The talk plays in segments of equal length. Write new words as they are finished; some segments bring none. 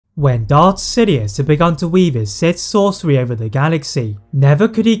When Darth Sidious had begun to weave his Sith sorcery over the galaxy, never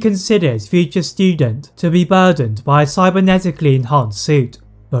could he consider his future student to be burdened by a cybernetically enhanced suit.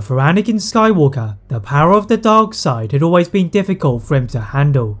 But for Anakin Skywalker, the power of the dark side had always been difficult for him to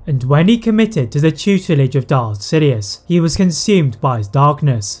handle, and when he committed to the tutelage of Darth Sidious, he was consumed by his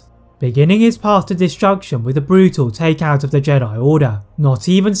darkness, beginning his path to destruction with a brutal takeout of the Jedi Order. Not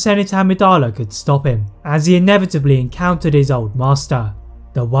even Senator Amidala could stop him, as he inevitably encountered his old master.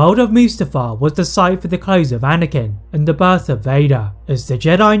 The world of Mustafar was the site for the close of Anakin and the birth of Vader, as the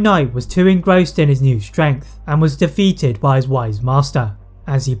Jedi Knight was too engrossed in his new strength and was defeated by his wise master.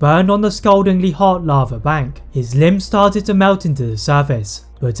 As he burned on the scaldingly hot lava bank, his limbs started to melt into the surface,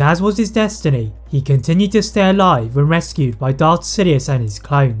 but as was his destiny, he continued to stay alive when rescued by Darth Sidious and his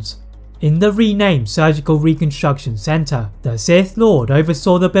clones. In the renamed Surgical Reconstruction Center, the Sith Lord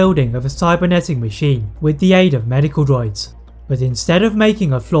oversaw the building of a cybernetic machine with the aid of medical droids. But instead of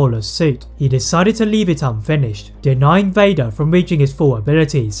making a flawless suit, he decided to leave it unfinished, denying Vader from reaching his full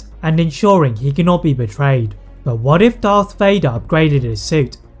abilities and ensuring he cannot be betrayed. But what if Darth Vader upgraded his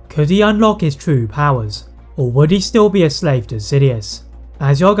suit? Could he unlock his true powers? Or would he still be a slave to Sidious?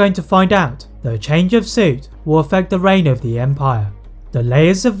 As you're going to find out, the change of suit will affect the reign of the Empire. The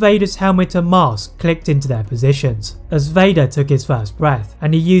layers of Vader's helmet and mask clicked into their positions as Vader took his first breath,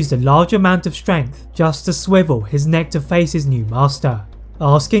 and he used a large amount of strength just to swivel his neck to face his new master.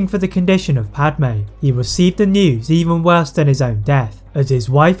 Asking for the condition of Padme, he received the news even worse than his own death, as his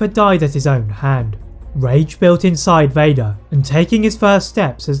wife had died at his own hand. Rage built inside Vader, and taking his first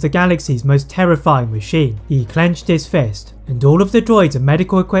steps as the galaxy's most terrifying machine, he clenched his fist, and all of the droids and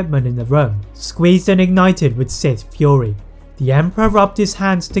medical equipment in the room squeezed and ignited with Sith fury. The Emperor rubbed his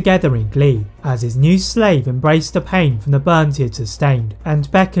hands together in glee as his new slave embraced the pain from the burns he had sustained and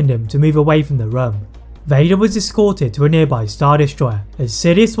beckoned him to move away from the room. Vader was escorted to a nearby Star Destroyer as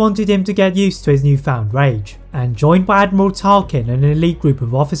Sidious wanted him to get used to his newfound rage, and joined by Admiral Tarkin and an elite group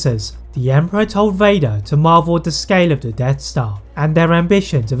of officers, the Emperor told Vader to marvel at the scale of the Death Star, and their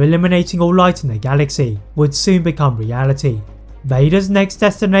ambitions of eliminating all light in the galaxy would soon become reality. Vader's next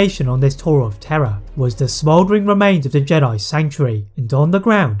destination on this tour of terror was the smouldering remains of the Jedi Sanctuary, and on the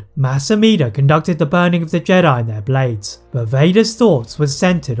ground, Mas Amedda conducted the burning of the Jedi and their blades, but Vader's thoughts were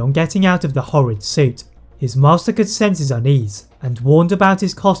centered on getting out of the horrid suit. His master could sense his unease, and warned about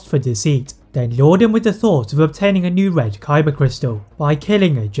his cost for deceit, then lured him with the thought of obtaining a new red kyber crystal by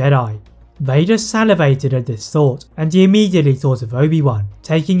killing a Jedi. Vader salivated at this thought, and he immediately thought of Obi-Wan,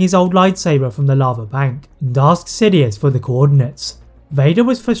 taking his old lightsaber from the lava bank, and asked Sidious for the coordinates. Vader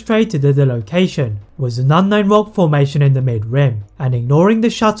was frustrated that the location was an unknown rock formation in the mid-rim, and ignoring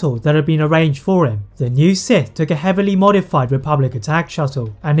the shuttle that had been arranged for him, the new Sith took a heavily modified Republic attack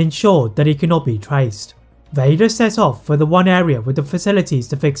shuttle and ensured that he could not be traced. Vader set off for the one area with the facilities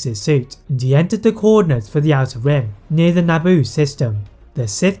to fix his suit, and he entered the coordinates for the outer rim, near the Naboo system. The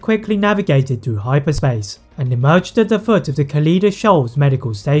Sith quickly navigated through hyperspace, and emerged at the foot of the Khalida Shoals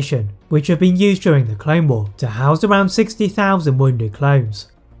medical station, which had been used during the Clone War to house around 60,000 wounded clones.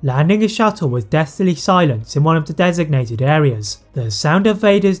 Landing a shuttle with deathly silence in one of the designated areas, the sound of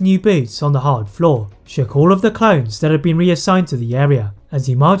Vader's new boots on the hard floor shook all of the clones that had been reassigned to the area as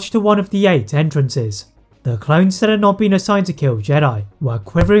he marched to one of the 8 entrances. The clones that had not been assigned to kill Jedi were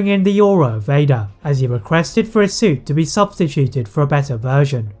quivering in the aura of Vader as he requested for his suit to be substituted for a better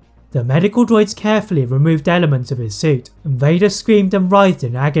version. The medical droids carefully removed elements of his suit, and Vader screamed and writhed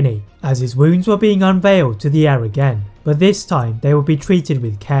in agony as his wounds were being unveiled to the air again, but this time they would be treated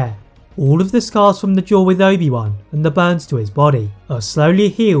with care. All of the scars from the duel with Obi-Wan and the burns to his body are slowly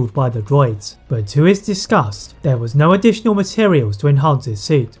healed by the droids, but to his disgust, there was no additional materials to enhance his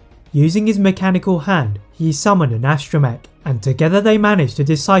suit. Using his mechanical hand, he summoned an astromech, and together they managed to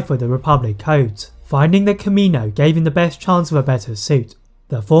decipher the Republic codes, finding that Kamino gave him the best chance of a better suit.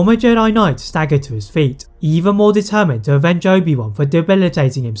 The former Jedi Knight staggered to his feet, even more determined to avenge Obi-Wan for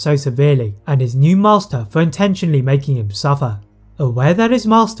debilitating him so severely, and his new master for intentionally making him suffer. Aware that his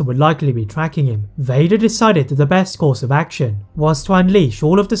master would likely be tracking him, Vader decided that the best course of action was to unleash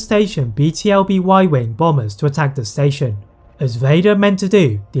all of the station BTLB Y-Wing bombers to attack the station. As Vader meant to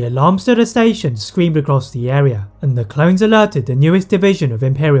do, the alarms to the station screamed across the area, and the clones alerted the newest division of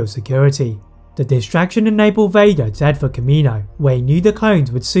Imperial security. The distraction enabled Vader to head for Kamino, where he knew the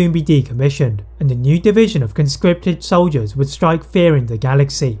clones would soon be decommissioned, and a new division of conscripted soldiers would strike fear in the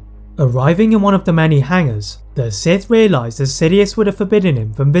galaxy. Arriving in one of the many hangars, the Sith realised that Sidious would have forbidden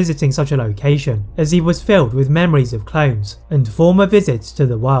him from visiting such a location, as he was filled with memories of clones and former visits to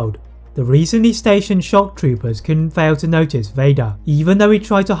the world. The recently stationed shock troopers couldn't fail to notice Vader, even though he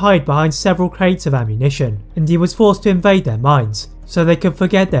tried to hide behind several crates of ammunition, and he was forced to invade their minds so they could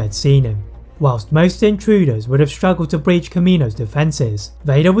forget they had seen him. Whilst most intruders would have struggled to breach Kamino's defences,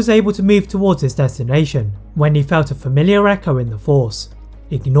 Vader was able to move towards his destination when he felt a familiar echo in the Force.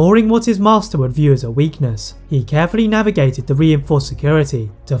 Ignoring what his master would view as a weakness, he carefully navigated the reinforced security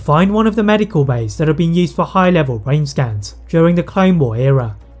to find one of the medical bays that had been used for high-level brain scans during the Clone War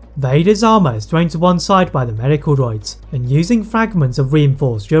era. Vader's armour is thrown to one side by the medical droids, and using fragments of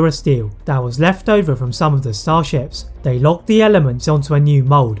reinforced durasteel that was left over from some of the starships, they locked the elements onto a new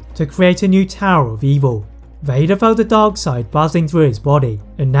mould to create a new Tower of Evil. Vader felt the dark side buzzing through his body,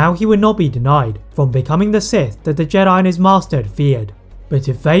 and now he would not be denied from becoming the Sith that the Jedi and his master had feared. But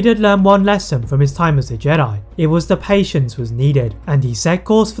if Vader had learned one lesson from his time as a Jedi, it was that patience was needed, and he set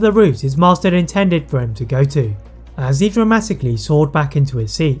course for the route his master had intended for him to go to. As he dramatically soared back into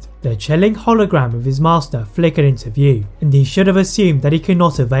his seat, the chilling hologram of his master flickered into view, and he should have assumed that he could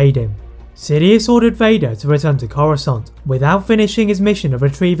not evade him. Sidious ordered Vader to return to Coruscant without finishing his mission of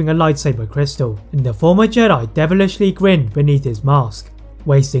retrieving a lightsaber crystal, and the former Jedi devilishly grinned beneath his mask.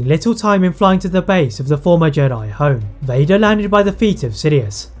 Wasting little time in flying to the base of the former Jedi home, Vader landed by the feet of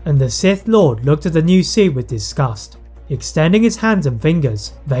Sidious, and the Sith Lord looked at the new suit with disgust. Extending his hands and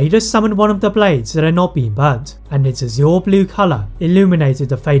fingers, Vader summoned one of the blades that had not been burnt, and its azure blue colour illuminated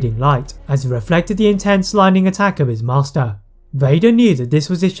the fading light as it reflected the intense lightning attack of his master. Vader knew that this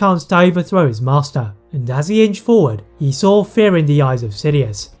was his chance to overthrow his master, and as he inched forward, he saw fear in the eyes of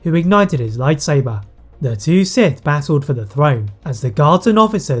Sidious, who ignited his lightsaber. The two Sith battled for the throne, as the guards and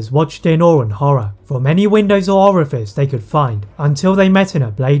officers watched in awe and horror from any windows or orifice they could find until they met in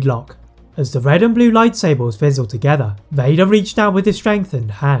a blade lock. As the red and blue lightsabers fizzled together, Vader reached out with his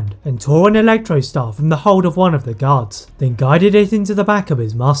strengthened hand and tore an electro star from the hold of one of the guards, then guided it into the back of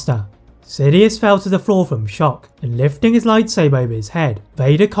his master. Sidious fell to the floor from shock, and lifting his lightsaber over his head,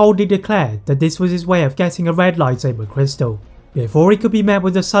 Vader coldly declared that this was his way of getting a red lightsaber crystal. Before he could be met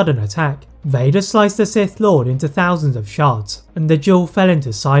with a sudden attack, Vader sliced the Sith Lord into thousands of shards, and the duel fell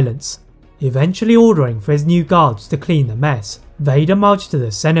into silence. Eventually ordering for his new guards to clean the mess, Vader marched to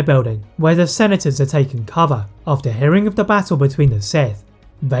the Senate building, where the senators had taken cover after hearing of the battle between the Sith.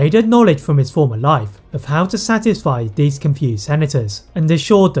 Vader acknowledged from his former life of how to satisfy these confused senators, and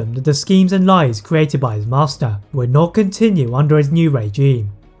assured them that the schemes and lies created by his master would not continue under his new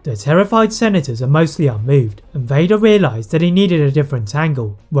regime. The terrified senators are mostly unmoved, and Vader realised that he needed a different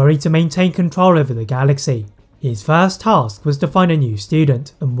angle were he to maintain control over the galaxy. His first task was to find a new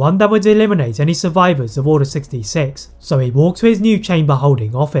student, and one that would eliminate any survivors of Order 66, so he walked to his new chamber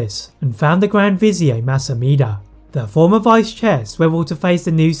holding office, and found the Grand Vizier Masamida. The former vice chair swiveled to face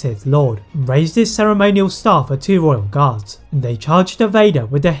the new Sith Lord, and raised his ceremonial staff at two royal guards, and they charged at Vader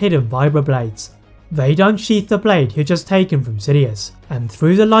with their hidden vibroblades. Vader unsheathed the blade he had just taken from Sidious, and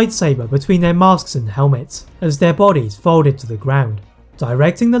threw the lightsaber between their masks and helmets, as their bodies folded to the ground.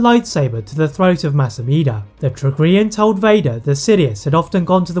 Directing the lightsaber to the throat of Masamida, the Tragrian told Vader that Sidious had often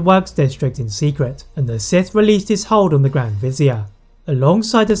gone to the Works District in secret, and the Sith released his hold on the Grand Vizier.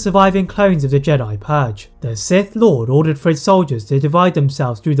 Alongside the surviving clones of the Jedi Purge, the Sith Lord ordered for his soldiers to divide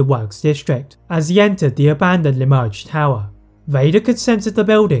themselves through the Works District as he entered the abandoned Limerge Tower. Vader could sense that the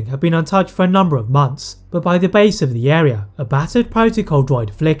building had been untouched for a number of months, but by the base of the area, a battered protocol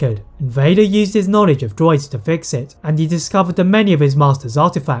droid flickered, and Vader used his knowledge of droids to fix it, and he discovered that many of his master's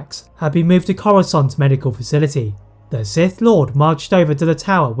artifacts had been moved to Coruscant's medical facility. The Sith Lord marched over to the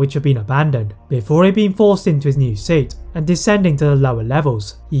tower which had been abandoned, before he'd been forced into his new suit, and descending to the lower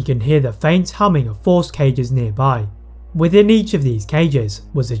levels, he can hear the faint humming of force cages nearby. Within each of these cages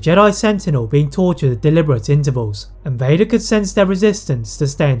was a Jedi Sentinel being tortured at deliberate intervals, and Vader could sense their resistance to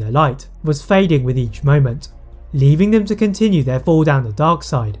stay in the light was fading with each moment. Leaving them to continue their fall down the dark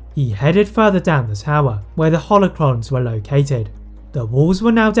side, he headed further down the tower, where the holocrons were located. The walls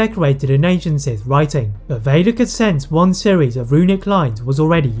were now decorated in ancient Sith writing, but Vader could sense one series of runic lines was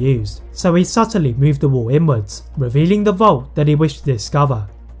already used, so he subtly moved the wall inwards, revealing the vault that he wished to discover.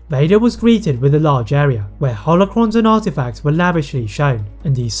 Vader was greeted with a large area where holocrons and artifacts were lavishly shown,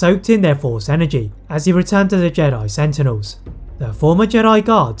 and he soaked in their force energy as he returned to the Jedi Sentinels. The former Jedi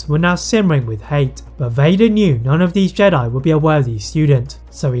guards were now simmering with hate, but Vader knew none of these Jedi would be a worthy student,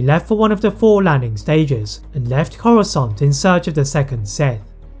 so he left for one of the 4 landing stages and left Coruscant in search of the second Sith.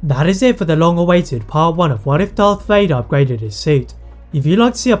 That is it for the long-awaited part 1 of What If Darth Vader Upgraded His Suit. If you'd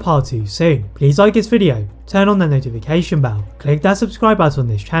like to see a part 2 soon, please like this video, turn on the notification bell, click that subscribe button on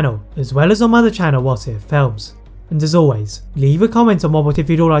this channel, as well as on my other channel What If Films. And as always, leave a comment on what if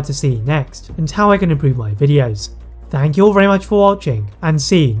you'd all like to see next, and how I can improve my videos. Thank you all very much for watching, and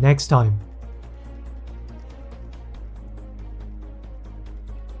see you next time.